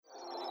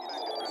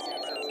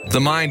The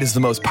mind is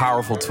the most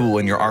powerful tool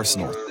in your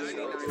arsenal.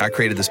 I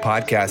created this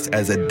podcast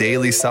as a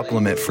daily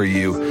supplement for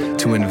you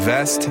to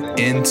invest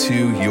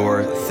into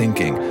your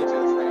thinking.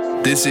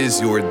 This is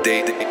your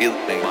Daily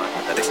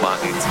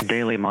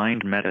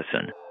Mind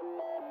Medicine.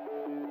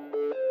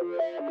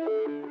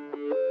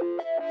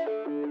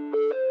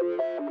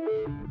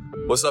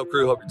 What's up,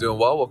 crew? Hope you're doing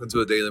well. Welcome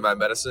to a Daily Mind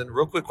Medicine.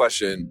 Real quick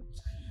question.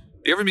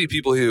 Do you ever meet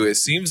people who it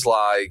seems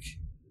like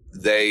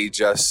they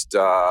just,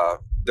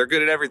 they're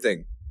good at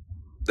everything?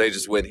 They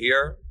just win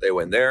here, they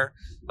win there.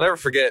 I'll never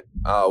forget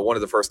one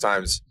of the first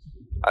times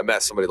I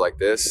met somebody like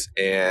this,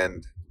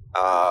 and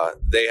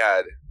they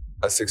had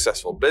a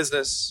successful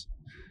business.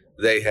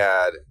 They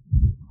had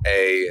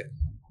a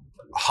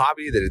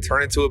hobby that had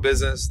turned into a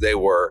business. They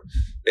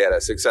had a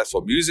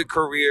successful music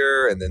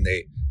career, and then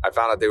I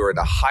found out they were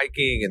into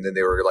hiking, and then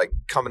they were like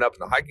coming up in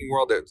the hiking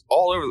world. It's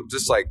all over,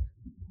 just like,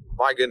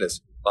 my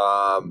goodness,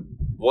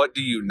 what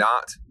do you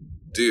not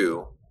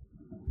do?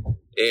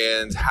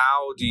 And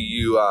how do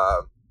you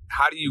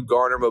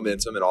garner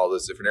momentum in all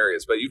those different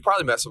areas? But you've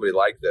probably met somebody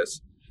like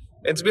this.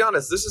 And to be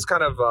honest, this is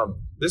kind of,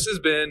 this has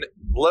been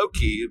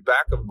low-key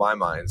back of my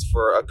minds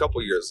for a couple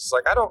years. It's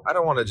like, I don't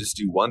want to just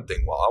do one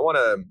thing well. I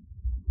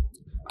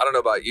don't know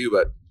about you,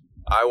 but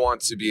I want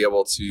to be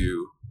able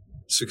to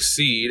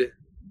succeed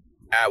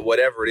at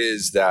whatever it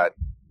is that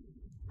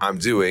I'm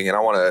doing. And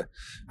I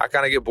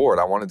kind of get bored.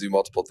 I want to do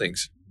multiple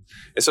things.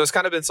 And so it's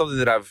kind of been something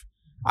that I've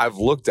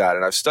looked at,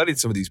 and I've studied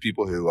some of these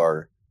people who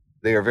are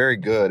very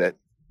good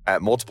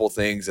at multiple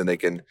things, and they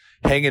can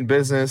hang in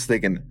business, they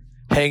can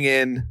hang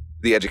in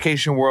the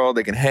education world,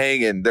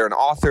 they're an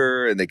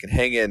author, and they can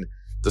hang in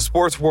the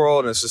sports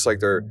world. And it's just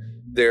like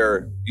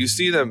you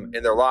see them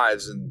in their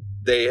lives, and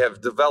they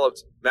have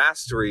developed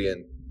mastery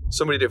in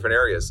so many different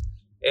areas.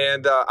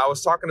 And I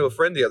was talking to a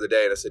friend the other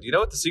day, and I said, you know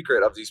what the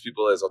secret of these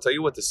people is? I'll tell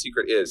you what the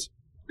secret is,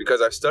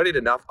 because I've studied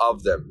enough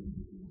of them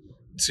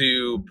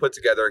to put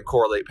together and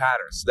correlate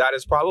patterns. That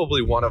is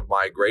probably one of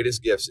my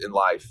greatest gifts in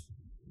life,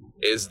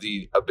 is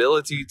the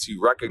ability to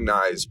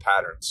recognize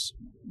patterns.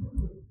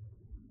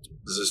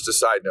 This is just a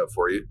side note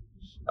for you.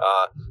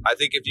 I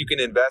think if you can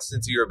invest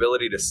into your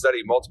ability to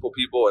study multiple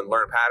people and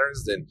learn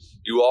patterns, then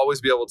you will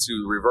always be able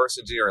to reverse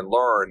engineer and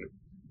learn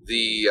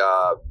the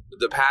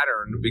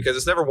pattern, because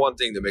it's never one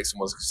thing that makes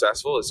someone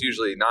successful. It's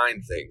usually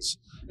 9 things.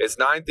 It's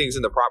 9 things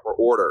in the proper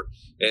order.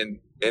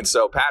 And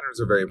so patterns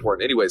are very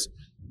important. Anyways,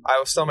 I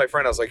was telling my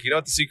friend, I was like, you know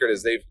what the secret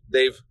is?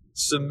 They've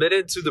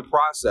submitted to the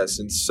process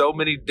in so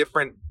many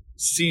different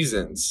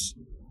seasons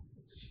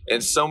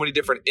and so many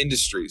different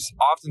industries,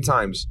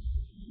 oftentimes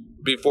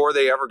before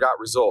they ever got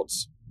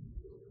results,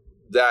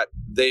 that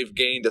they've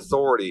gained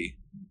authority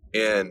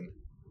in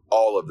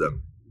all of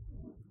them.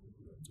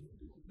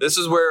 This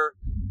is where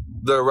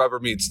the rubber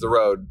meets the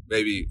road,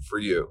 maybe for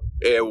you.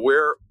 And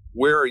where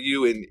are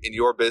you in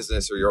your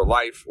business or your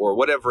life or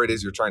whatever it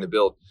is you're trying to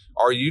build?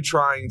 Are you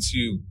trying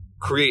to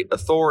create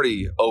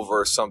authority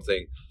over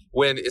something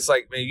when it's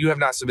like, man, you have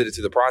not submitted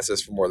to the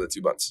process for more than 2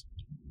 months,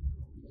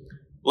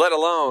 let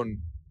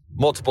alone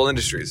multiple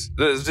industries?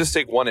 Let's just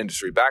take one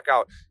industry, back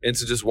out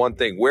into just one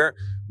thing. Where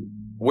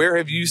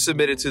have you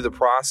submitted to the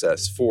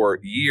process for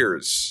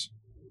years?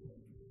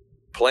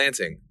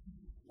 Planting,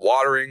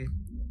 watering,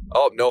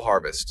 oh, no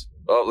harvest.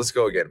 Oh, let's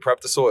go again.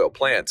 Prep the soil,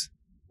 plant,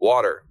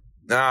 water.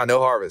 Nah, no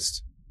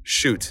harvest.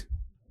 Shoot.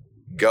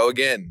 Go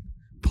again.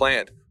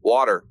 Plant,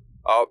 water.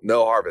 Oh,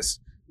 no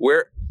harvest.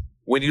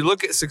 When you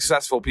look at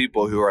successful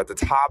people who are at the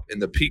top in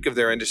the peak of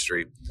their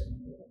industry,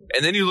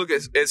 and then you look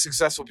at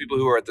successful people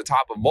who are at the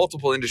top of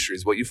multiple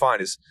industries, what you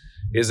find is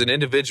an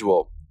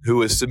individual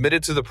who is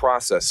submitted to the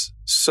process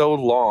so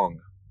long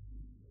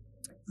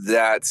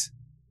that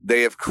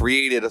they have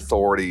created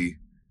authority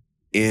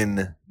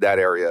in that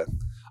area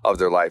of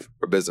their life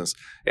or business.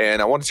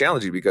 And I want to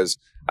challenge you, because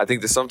I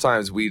think that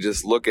sometimes we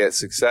just look at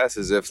success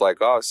as if like,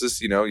 oh, it's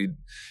just,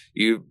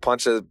 you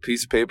punch a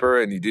piece of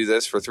paper and you do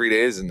this for 3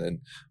 days and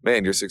then,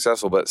 man, you're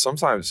successful. But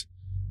sometimes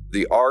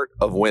the art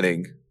of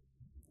winning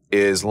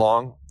is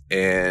long,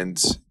 and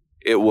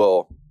it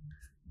will,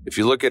 if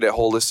you look at it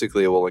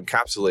holistically, it will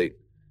encapsulate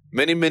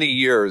many, many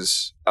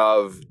years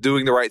of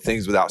doing the right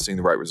things without seeing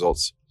the right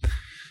results.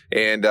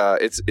 And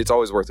it's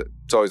always worth it.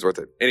 It's always worth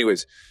it.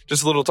 Anyways,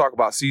 just a little talk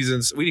about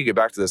seasons. We need to get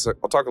back to this.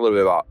 I'll talk a little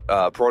bit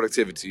about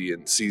productivity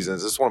and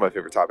seasons. This is one of my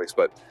favorite topics,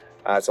 but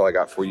that's all I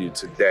got for you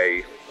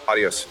today.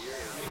 Adios.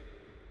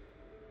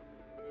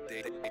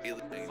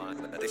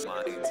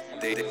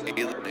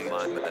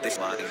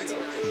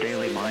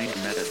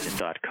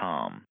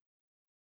 DailyMindMedicine.com